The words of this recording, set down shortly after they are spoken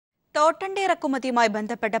തോട്ടണ്ടി ഇറക്കുമതിയുമായി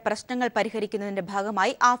ബന്ധപ്പെട്ട പ്രശ്നങ്ങൾ പരിഹരിക്കുന്നതിന്റെ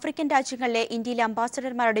ഭാഗമായി ആഫ്രിക്കൻ രാജ്യങ്ങളിലെ ഇന്ത്യയിലെ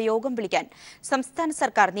അംബാസഡർമാരുടെ യോഗം വിളിക്കാൻ സംസ്ഥാന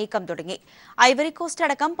സർക്കാർ നീക്കം തുടങ്ങി. ഐവറി കോസ്റ്റ്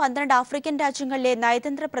അടക്കം 12 ആഫ്രിക്കൻ രാജ്യങ്ങളിലെ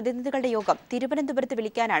നയതന്ത്ര പ്രതിനിധികളുടെ യോഗം തിരുവനന്തപുരത്ത്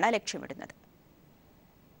വിളിക്കാനാണ് ലക്ഷ്യമിടുന്നത്.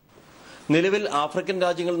 നിലവിൽ ആഫ്രിക്കൻ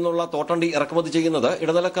രാജ്യങ്ങളിൽ നിന്നുള്ള തോട്ടണ്ടി ഇറക്കുമതി ചെയ്യുന്നത്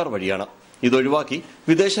ഇടനിലക്കാർ വഴിയാണ്. ഇതൊഴിവാക്കി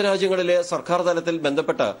വിദേശ രാജ്യങ്ങളിലെ സർക്കാർ തലത്തിൽ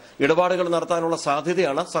ബന്ധപ്പെട്ട് ഇടപാടുകൾ നടത്താനുള്ള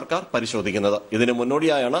സാധ്യതയാണ് സർക്കാർ പരിശോധിക്കുന്നത്. ഇതിന്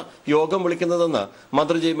മുന്നോടിയായാണ് യോഗം വിളിക്കുന്നതെന്ന്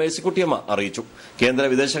മന്ത്രി ജെ മേഴ്സിക്കുട്ടിയമ്മ അറിയിച്ചു. കേന്ദ്ര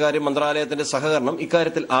വിദേശകാര്യ മന്ത്രാലയത്തിന്റെ സഹകരണം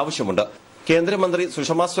ഇക്കാര്യത്തിൽ ആവശ്യമുണ്ട്. കേന്ദ്രമന്ത്രി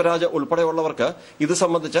സുഷമ സ്വരാജ് ഉൾപ്പെടെയുള്ളവർക്ക് ഇത്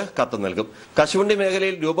സംബന്ധിച്ച് കത്ത് നൽകും. കശുവണ്ടി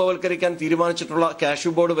മേഖലയിൽ രൂപവൽക്കരിക്കാൻ തീരുമാനിച്ചിട്ടുള്ള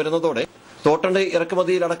കാഷ്യൂ ബോർഡ് വരുന്നതോടെ തോട്ടണ്ടി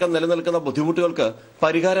ഇറക്കുമതിയിലടക്കം നിലനിൽക്കുന്ന ബുദ്ധിമുട്ടുകൾക്ക്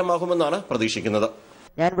പരിഹാരമാകുമെന്നാണ് പ്രതീക്ഷിക്കുന്നത്.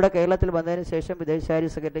 ഞാനിവിടെ കേരളത്തിൽ വന്നതിന് ശേഷം വിദേശകാര്യ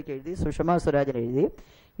സെക്രട്ടറിക്ക് എഴുതി, സുഷമ സ്വരാജിന് എഴുതി.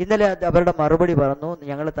 ഇന്നലെ അവരുടെ മറുപടി പറഞ്ഞു,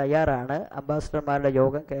 ഞങ്ങൾ തയ്യാറാണ്, അംബാസഡർമാരുടെ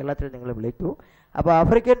യോഗം കേരളത്തിൽ നിങ്ങൾ വിളിക്കൂ. അപ്പോൾ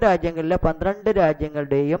ആഫ്രിക്കൻ രാജ്യങ്ങളിലെ 12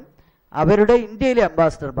 രാജ്യങ്ങളുടെയും അവരുടെ ഇന്ത്യയിലെ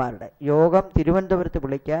അംബാസഡർമാരുടെ യോഗം തിരുവനന്തപുരത്ത്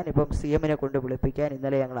വിളിക്കാൻ ഇപ്പം CM-നെ കൊണ്ട് വിളിപ്പിക്കാൻ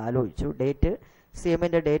ഇന്നലെ ഞങ്ങൾ ആലോചിച്ചു. ഡേറ്റ്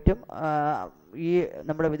CM-ന്റെ ഡേറ്റും ഈ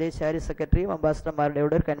നമ്മുടെ വിദേശകാര്യ സെക്രട്ടറിയും അംബാസഡർമാരുടെ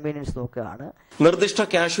ഒരു കൺവീനിയൻസ് നോക്കുകയാണ്. നിർദ്ദിഷ്ട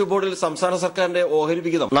കാഷ്യൂ ബോർഡിൽ സംസ്ഥാന സർക്കാരിന്റെ ഓഹരി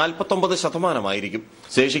വിഹിതം 49%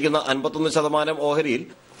 ശേഷിക്കുന്ന 51% ഓഹരിയിൽ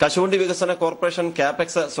കശുവണ്ടി വികസന കോർപ്പറേഷൻ,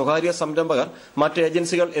 കാപെക്സ്, സ്വകാര്യ സംരംഭകർ, മറ്റ്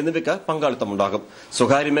ഏജൻസികൾ എന്നിവയ്ക്ക് പങ്കാളിത്തമുണ്ടാകും.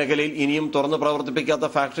 സ്വകാര്യ മേഖലയിൽ ഇനിയും തുറന്നു പ്രവർത്തിപ്പിക്കാത്ത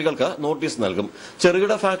ഫാക്ടറികൾക്ക് നോട്ടീസ് നൽകും.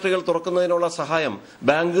 ചെറുകിട ഫാക്ടറികൾ തുറക്കുന്നതിനുള്ള സഹായം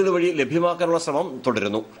ബാങ്കുകൾ വഴി ലഭ്യമാക്കാനുള്ള ശ്രമം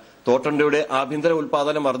തുടരുന്നു. തോട്ടണ്ടിയുടെ ആഭ്യന്തര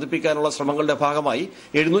ഉൽപാദനം വർദ്ധിപ്പിക്കാനുള്ള ശ്രമങ്ങളുടെ ഭാഗമായി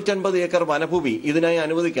 750 ഏക്കർ വനഭൂമി ഇതിനായി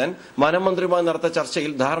അനുവദിക്കാൻ വനമന്ത്രിയുമായി നടത്തിയ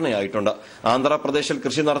ചർച്ചയിൽ ധാരണയായിട്ടുണ്ട്. ആന്ധ്രാപ്രദേശിൽ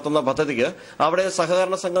കൃഷി നടത്തുന്ന പദ്ധതിക്ക് അവിടെ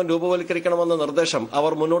സഹകരണ സംഘം രൂപവൽക്കരിക്കണമെന്ന നിർദ്ദേശം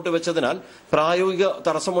അവർ മുന്നോട്ട് വെച്ചതിനാൽ പ്രായോഗിക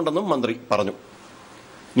തടസ്സമുണ്ടെന്നും മന്ത്രി പറഞ്ഞു.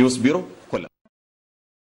 ന്യൂസ് ബ്യൂറോ, കൊല്ലം.